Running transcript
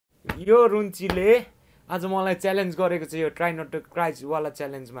यो रुन्चीले आज मलाई च्यालेन्ज गरेको छ यो ट्राई नट टु क्राई वाला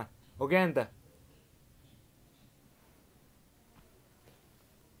च्यालेन्जमा हो क्या नि त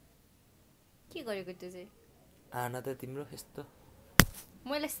के गरेको त्यो चाहिँ आना त तिम्रो यस्तो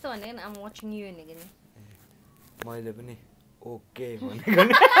मैले यस्तो भनेको नि आम वाचिङ यु भनेको नि मैले पनि ओके भनेको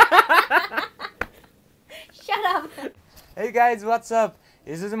नि shut up hey guys what's up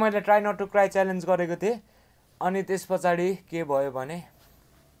हिजो चाहिँ मैले try not to cry challenge गरेको थिएँ अनि त्यस पछाडि के भयो भने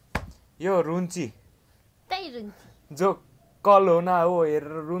यो रुन्ची त्यही रुन्ची जो कलोना हो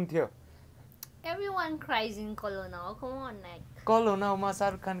हेरेर रुन्थ्यो everyone cries in Kelowna come on like कलोनामा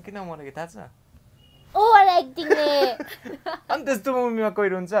शाहरुख खान किन मरेको थाहा छ over acting ले अनि त्यस्तो मुभीमा कोही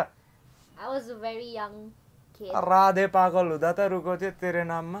रुन्छ I was a very young kid Radhe पागल हुँदा त रुको थियो तेरे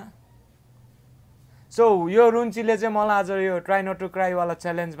नाममा सो यो रुन्चीले चाहिँ मलाई आज यो ट्राई नट टु क्राई वाला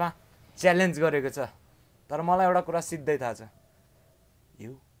च्यालेन्जमा च्यालेन्ज गरेको छ तर मलाई एउटा कुरा सिधै थाहा छ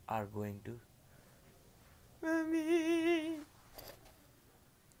you are going to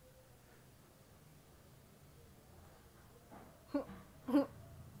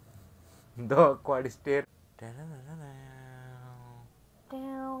the quad state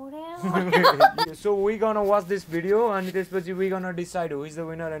So we gonna watch this video and त्यसपछि we gonna decide who is the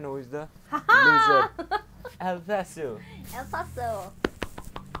winner and who is the loser. El Paso. El Paso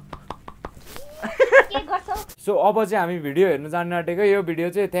के गर्छौ सो अब चाहिँ हामी भिडियो हेर्न जान आँटेको यो भिडियो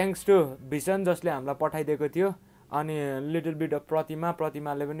चाहिँ थ्याङ्क्स टु भिसन जसले हामीलाई पठाइदिएको थियो अनि लिटल बिट अफ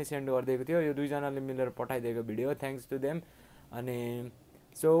प्रतिमाले पनि सेन्ड गरिदिएको थियो यो दुईजनाले मिलेर पठाइदिएको भिडियो थ्याङ्क्स टु देम अनि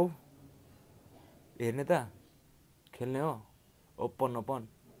सो हेर्ने त खेल्ने हो open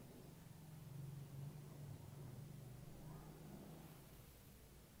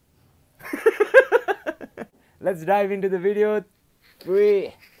Let's dive into the video.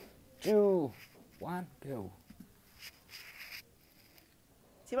 3, 2, 1, go.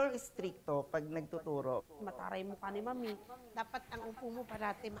 Si Ma'am stricto pag nagtuturo. Mataray mo ka ni Mami. Dapat ang upo mo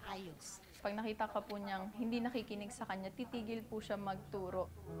parati maayos. Pag nakita ka po niyang hindi nakikinig sa kanya, titigil po siya magturo.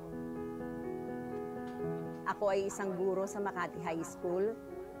 Ako ay isang guro sa Makati High School.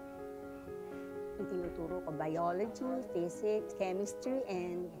 Tinuturo ko biology, physics, chemistry,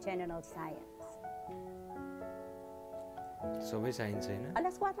 and general science. Sabay science na?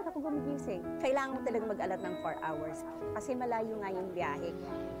 Alas 4 ako gumigising. Kailangan mo talaga mag-alat ng 4 hours kasi malayo nga yung biyahe.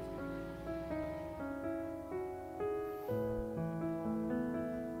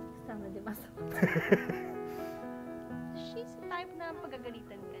 Sama di ba? She's the type na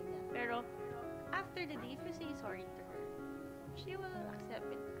pagagalitan ka niya. Pero after the day, if you say sorry to her, she will accept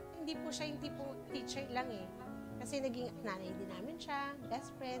it. Hindi po siya yung tipo teacher lang eh. Kasi naging nanay din namin siya,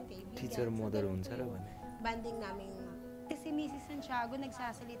 best friend, kaibigan. Teacher mother hunsa ra bane. Banding namin. Si Mrs. Santiago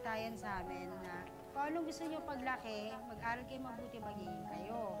nagsasalita yan sa amin na kung anong gusto niyo paglaki, mag-aral kayo mabuti, magiging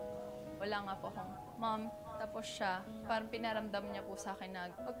kayo. Wala nga po akong mom. Tapos siya, parang pinaramdam niya po sa akin na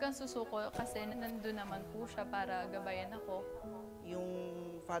huwag kang susuko kasi nandun naman po siya para gabayan ako. Yung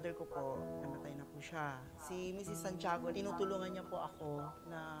father ko po, namatay na po siya. Si Mrs. Santiago, tinutulungan niya po ako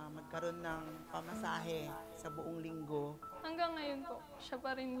na magkaroon ng pamasahe sa buong linggo. Hanggang ngayon po, siya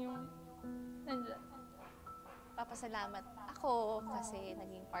pa rin yung nandyan. Papasalamat ako kasi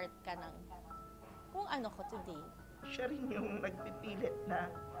naging part ka ng kung ano ko today. Siya rin yung nagpipilit na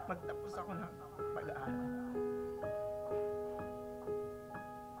magtapos ako ng pag-aaral.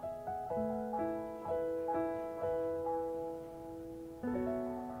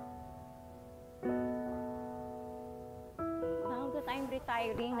 Now that I'm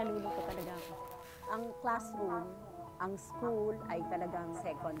retiring, nalulungkot talaga ako. Ang classroom, ang school ay talagang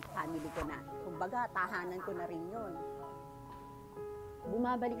second family ko na. Kumbaga, tahanan ko na rin yun.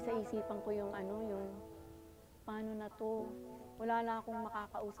 Bumabalik sa isipan ko yung paano na to? Wala na akong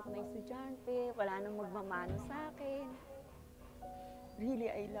makakausap na estudyante, wala nang magmamano sa akin.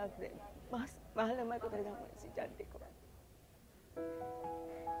 Really, I love them. Mahal naman ko talaga ang mga estudyante ko.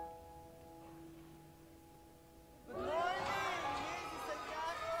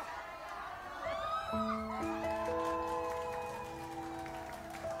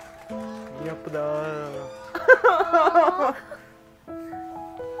 예쁘다.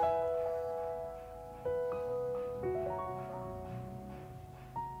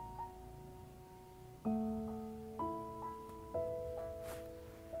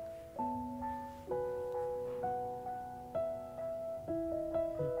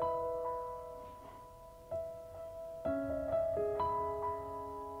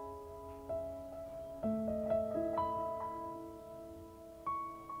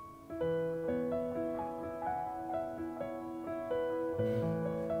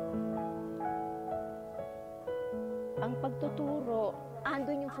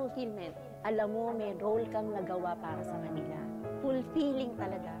 fulfillment. Alam mo, may role kang nagawa para sa kanila. Fulfilling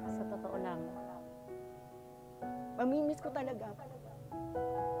talaga, sa totoo lang. Mamimiss ko talaga.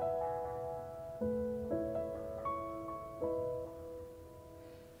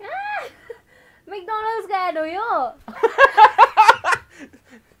 McDonald's kaya doyo.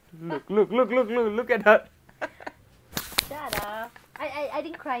 Look at that. Shut up. I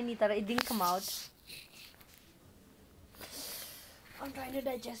didn't cry, Nita. It didn't come out. I'm trying to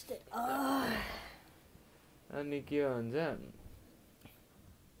digest it. अनि के भन्छ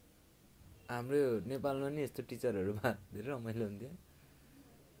हाम्रो नेपालमा नि यस्तो टिचरहरुमा धेरै रमाइलो हुन्थ्यो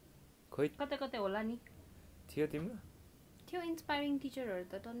खोइ कतै कतै होला नि थियो तिम्रो थियो इन्स्पायरिङ टिचरहरु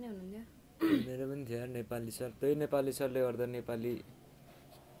त टन्नै हुनुहुन्थ्यो मेरो पनि थियो नेपाली सर त्यही नेपाली सरले गर्दा नेपाली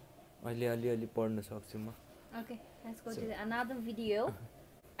अहिले अलि पढ्न सक्छु म Okay, let's go to another video.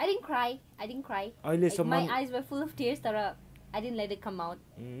 I didn't cry. अहिले सम्म My eyes were full of tears, but I didn't let it come out.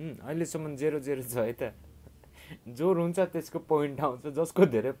 अहिले सम्म 0-0 छ है त जो रुन्छ त्यसको पोइन्ट आउँछ जसको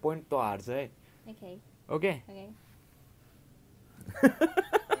धेरै पोइन्ट त हार्छ है Okay. Okay Okay.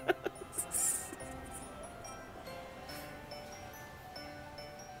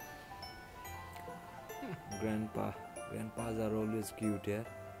 Grandpas are always cute, yeah.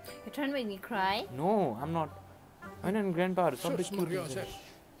 You're trying to make me cry? No, I'm not. I know grandpa are so cute.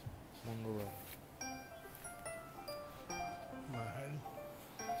 Mahal,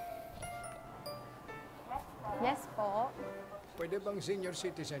 Yes po. pwede bang senior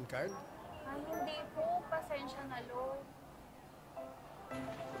citizen card? Ay, hindi po. Pasensya na, Lord.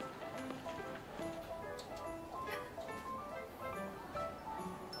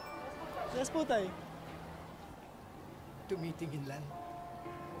 Yes po, tay. Tumitingin lang.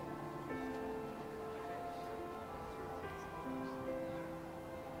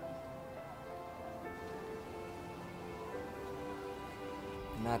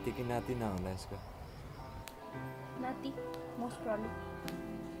 नाति कि नाति नहोला यसको Nati, most probably.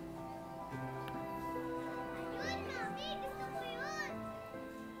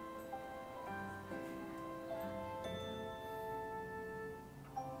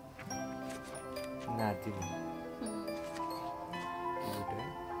 नाति Cute, eh?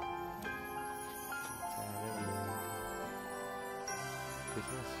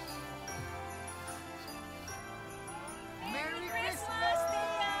 Christmas. Merry Christmas!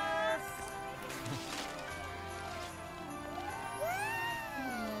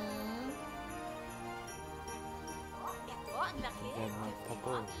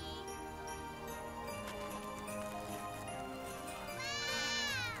 Papa.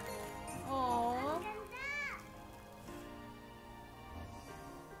 Aww.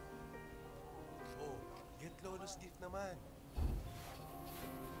 Oh, get Lolo's gift naman.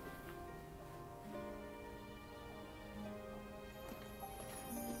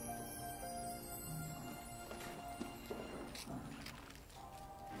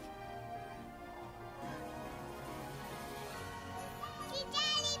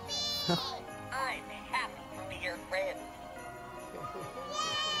 I'm happy to be your friend.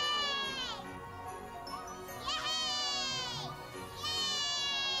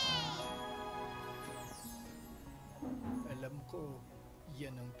 Alam ko,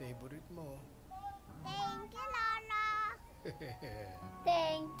 yan ang favorite mo. Thank you, Lola.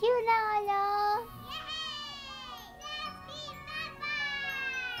 Thank you, Lolo.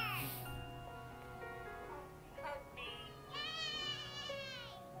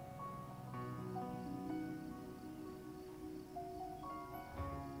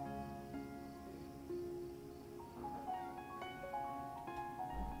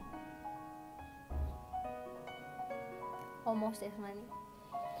 Almost as many.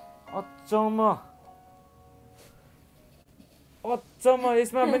 अचम्म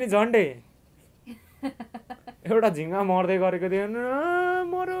यसमा पनि झन्डै एउटा झिङ्गा मर्दै गरेको थियो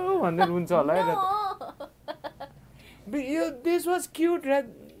मरो भन्दै रुन्छ होला है This was cute Yeah,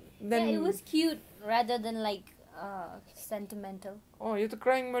 it was cute rather than like sentimental. यो त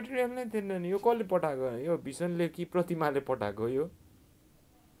क्राइङ मटेरियल नै थिएन नि यो कसले पठाएको यो भिसनले कि प्रतिमाले पठाएको यो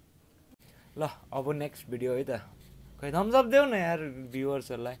ल अब नेक्स्ट भिडियो है त खै थम्स अप देऊ न यार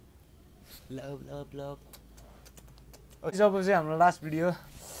भ्युअर्सहरुलाई लभ जब चाहिँ हाम्रो लास्ट भिडियो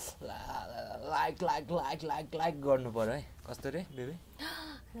लाइक गर्नु पर्यो है कस्तो रे बेबी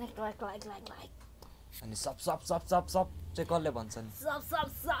Like. अनि सब चाहिँ कसले भन्छ नि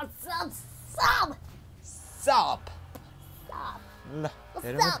सब ल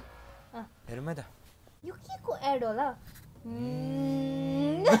हेरौँ है त यो के को एड होला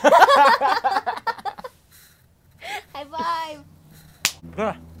High five. ल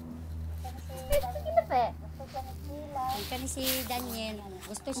Kita pa. Kung kani si Daniel,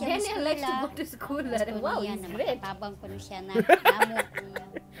 gusto siya Daniel likes to go to school. Wow, he's great. Tabang ko siya na namo.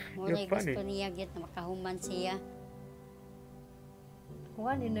 Muna You're funny. gusto niya git na makahuman siya.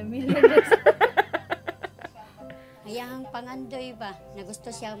 1 in a million. Ayang pangandoy ba, na gusto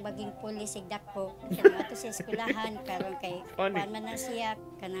siyang maging pulis igdako. Kaya ato sa eskulahan, karon kay Funny. kuan man na siya,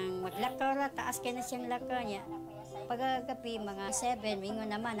 kanang maglakaw ra, taas kay na siyang lakaw niya. Pagkagabi, mga 7, mingon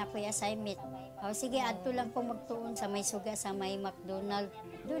naman ako yung assignment. O sige, adto lang ko magtuon sa may suga sa may McDonald.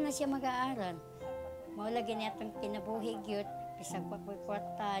 Doon na siya mag-aaral. Maula gini atong kinabuhi gyud, bisag pa ko'y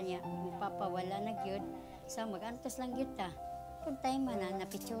kwarta niya, mapapawala na gyud. So magantos lang gyud ta. Kung time man na,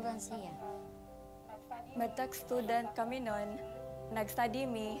 napicturan siya. Medtech student kami nun. Nag-study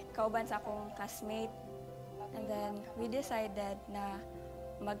me, kauban sa akong classmate. And then, we decided na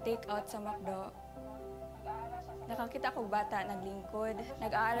mag-take out sa McDo. Nakakita kong bata, naglingkod.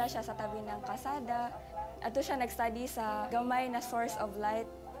 Nag-aaral siya sa tabi ng kasada. Ato siya nag-study sa gamay na source of light.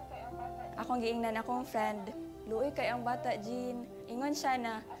 Akong giingnan akong friend. Luoy kay ang bata, Jean. Ingon siya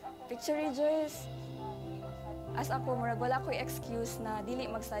na, picture Joyce. As ako, murag wala ko'y excuse na dili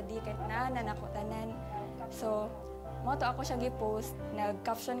mag-study kahit naanan ako tanan. So, mo to ako siya gi-post,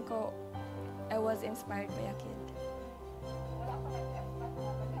 nag-caption ko, I was inspired by a kid.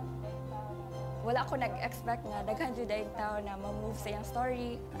 Wala ako nag-expect na daghan jud daig tao na ma-move sa iyang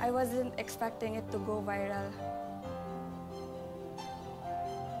story. I wasn't expecting it to go viral.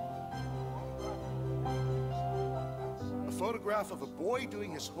 A photograph of a boy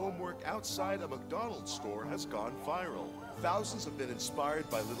doing his homework outside a McDonald's store has gone viral. Thousands have been inspired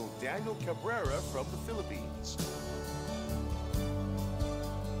by little Daniel Cabrera from the Philippines.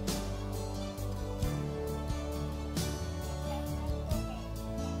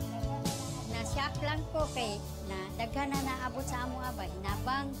 Na-shock lang ko kay na daghan na naabot sa amo aba.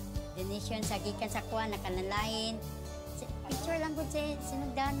 Hinabang, donation sa gikan sa kuha, nakanalain. Picture lang ko sa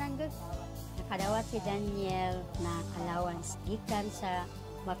sinugdanan ko. Nakadawat si Daniel na allowance gikan sa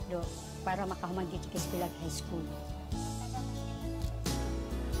McDo para makahuman dito sa Pilag High School.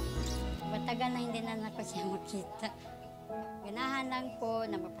 Matagal na hindi na ako siya makita. Ganahan lang po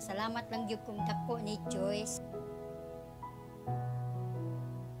na mapasalamat lang yung kung dako ni Joyce.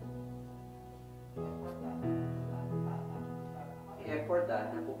 Effort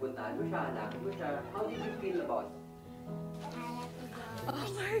na pupuntahan mo siya, hanapin mo siya. How did you feel about it? Oh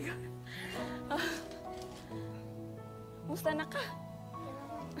my God. Musta na ka?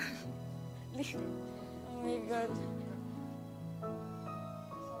 Oh my God.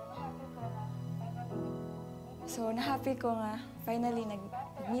 So, na-happy ko nga. Finally,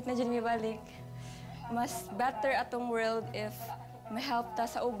 nag-meet na dyan mi balik. Mas better atong world if may help ta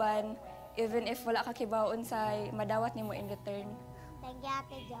sa uban, even if wala ka kibaon say madawat nimo in return. Thank you,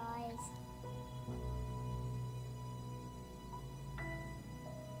 Ate Joyce.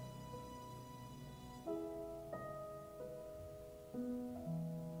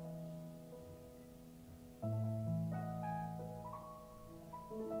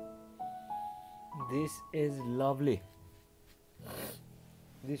 This is lovely.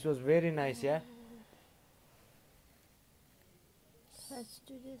 This was very nice, yeah? Let's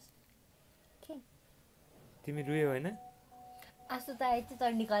do this. Okay. तिमी रुयो होइन? आँसु त आयो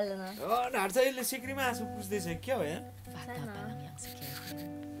तर निकाल्दैन. ढाड्छ यसले सिक्रीमा आँसु पुस्दैछ क्या हो यहाँ? Bata pa lang yang si Kevin.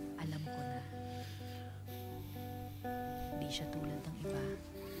 Alam ko na. Di siya tulad ng iba.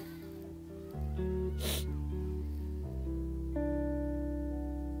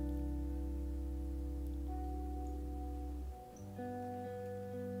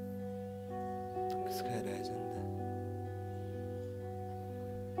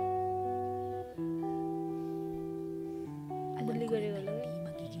 Alam ko rin na hindi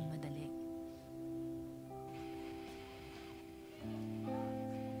magiging madali.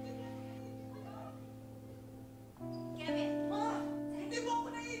 Kevin! Ma! Hindi mo ako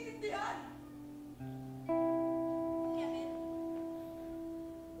naiintindihan! Kevin?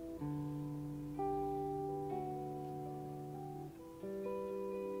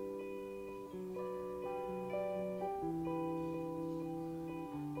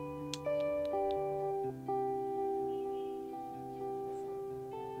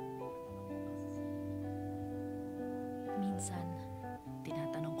 Minsan,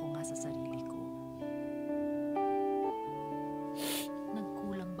 tinatanong ko nga sa sarili ko,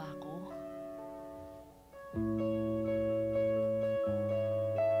 nagkulang ba ako?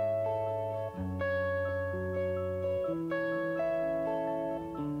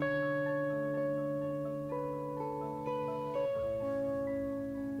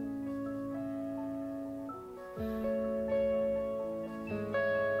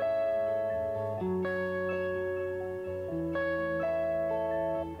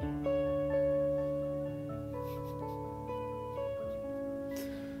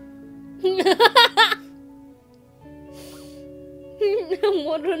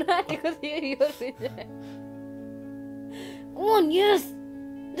 मर्नु नआएको थियो यो result Come on, yes!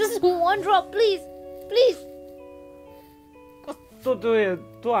 Just one drop, please! Please! कस्तो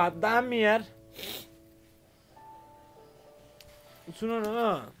त्यो हात दामी यार सुन न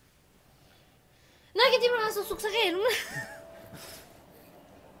Naki tiम्रो आँसु सुक्छ क्या हेर्नु न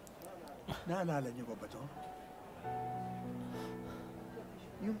Naalala niyo pa ba to?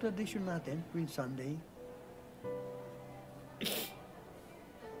 Yung tradisyon natin, tuwing Sunday,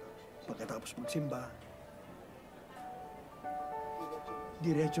 pagkatapos magsimba,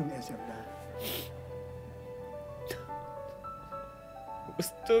 diretsong SM na.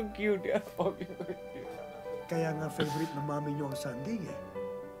 कस्तो क्यूट यार puppy Kaya nga favorite ng mami niyo ang Sunday eh.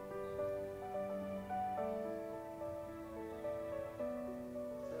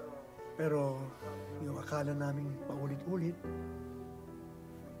 Pero yung akala namin paulit-ulit,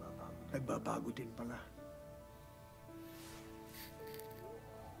 nagbabago din pala.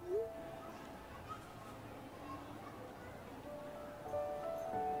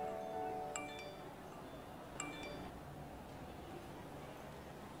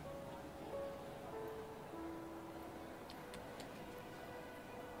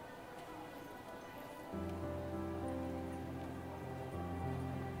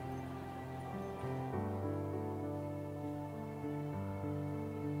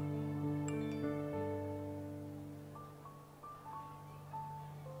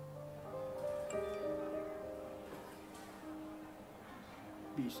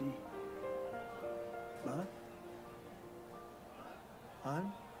 Busy. Ba? Han?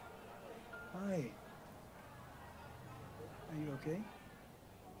 Hi. Are you okay?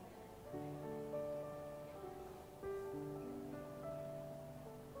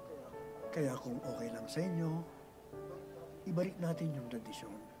 Kaya kung okay lang sa inyo, ibalik natin yung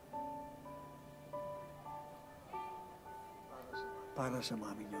tradisyon. Para sa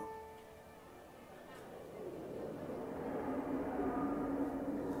mami niyo.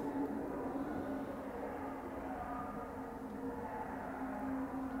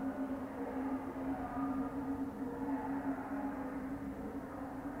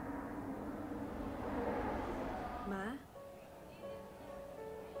 Ma?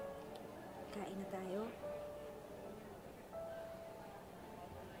 Kain na tayo.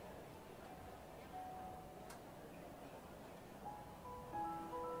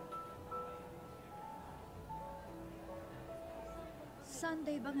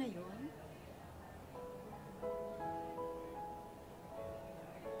 Sunday ba ngayon?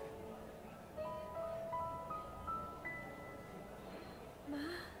 Ma?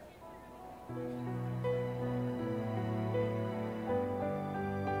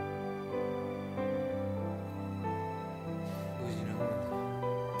 बुझिन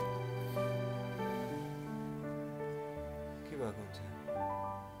के भएको हुन्छ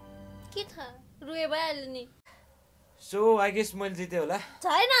के थाहा रुए भइहाल्यो नि सो I guess मैले जितेँ होला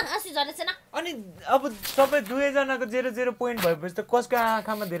छैन आँसु झरेको छैन अनि अब सबै दुवैजनाको 0-0 पोइन्ट भएपछि त कसको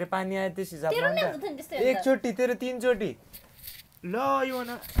आँखामा धेरै पानी आयो त्यस हिसाबले एकचोटि तेरो 3 चोटि ल यु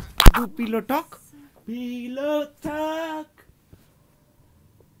वाना डु पिलो टक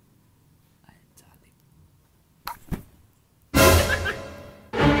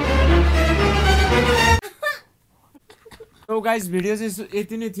सो गाइस भिडियो चाहिँ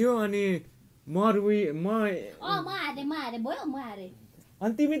यति नै थियो अनि म हारे भयो म हारे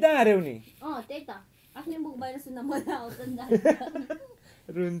अनि तिमी त हार्यौ नि त्यही त आफ्नै बुक बाहिर सुन्न मजा आउँछ नि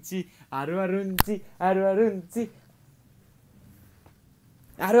रुन्ची हारुवा रुन्ची हारुवा रुन्ची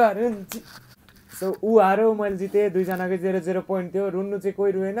हारुवा रुन्ची सो ऊ हारो मैले जितेँ दुईजनाकै 0-0 पोइन्ट थियो रुन्नु चाहिँ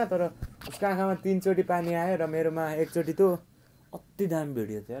कोही रुएन तर उसको आँखामा 3 चोटि पानी आयो र मेरोमा 1 चोटि थियो अति दामी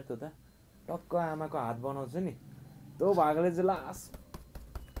भिडियो थियो यार त्यो त टक्क आमाको हात बनाउँछ नि त्यो भागले चाहिँ लास्ट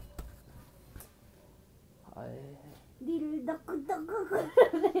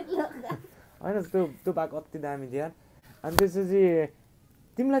होइन त्यो भाग अति दामी थियो यार अनि त्यसपछि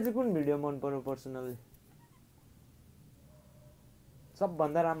तिमीलाई चाहिँ कुन भिडियो मन पर्यो पर्सनली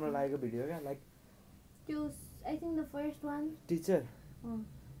सबभन्दा राम्रो लागेको भिडियो क्या like I think the first one Stitcher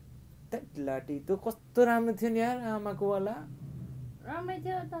त्यही लाटी त्यो कस्तो राम्रो थियो नि यार आमाको वाला राम्रै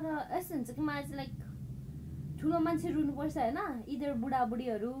थियो तर यस्तो हुन्छ कि मलाई चाहिँ लाइक ठुलो मान्छे रुनुपर्छ होइन इदर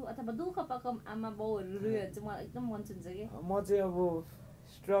बुढाबुढीहरू अथवा दुःख पाएको आमा बाउहरू रुयो भने चाहिँ मलाई एकदम मन छुन्छ कि म चाहिँ अब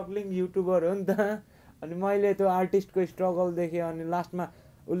स्ट्रगलिङ युट्युबर हो नि त अनि मैले त्यो आर्टिस्टको स्ट्रगल देखेँ अनि लास्टमा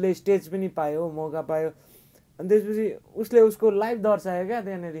उसले स्टेज पनि पायो मौका पायो अनि त्यसपछि उसले उसको लाइफ दर्शायो क्या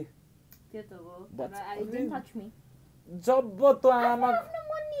त्यहाँनिर त्यो त हो तर I didn't touch me जब त्यो आमा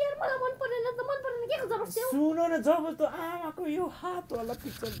मलाई मन परेन त मन परेन के जबरजस्ती सुन न जब त्यो आमाको यो हातवाला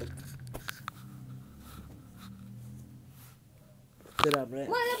पिक्चर तर हाम्रो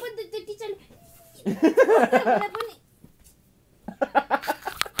मलाई पनि त्यो टिचरले मलाई पनि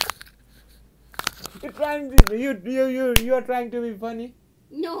you are trying to be funny.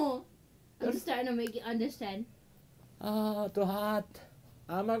 No, I'm just trying to make you understand. त्यो हात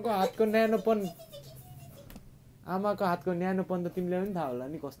आमाको हातको न्यानोपन त तिमीलाई पनि थाहा होला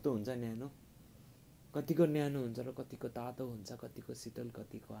नि कस्तो हुन्छ न्यानो कतिको न्यानो हुन्छ र कतिको तातो हुन्छ कतिको शीतल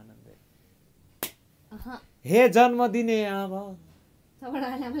कतिको आनन्द हे जन्म दिने आमा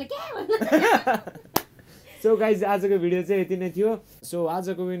सो गाइज आजको भिडियो चाहिँ यति नै थियो सो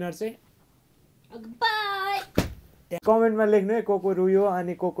आजको विनर चाहिँ कमेन्टमा लेख्नु है को रुयो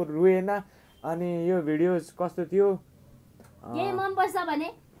अनि को रुएन अनि यो भिडियो कस्तो थियो यही मन पर्छ भने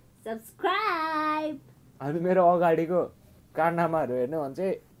सब्स्क्राइब अनि मेरो अगाडिको कारनामाहरू हेर्नु भने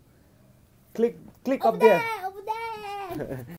चाहिँ क्लिक अप देयर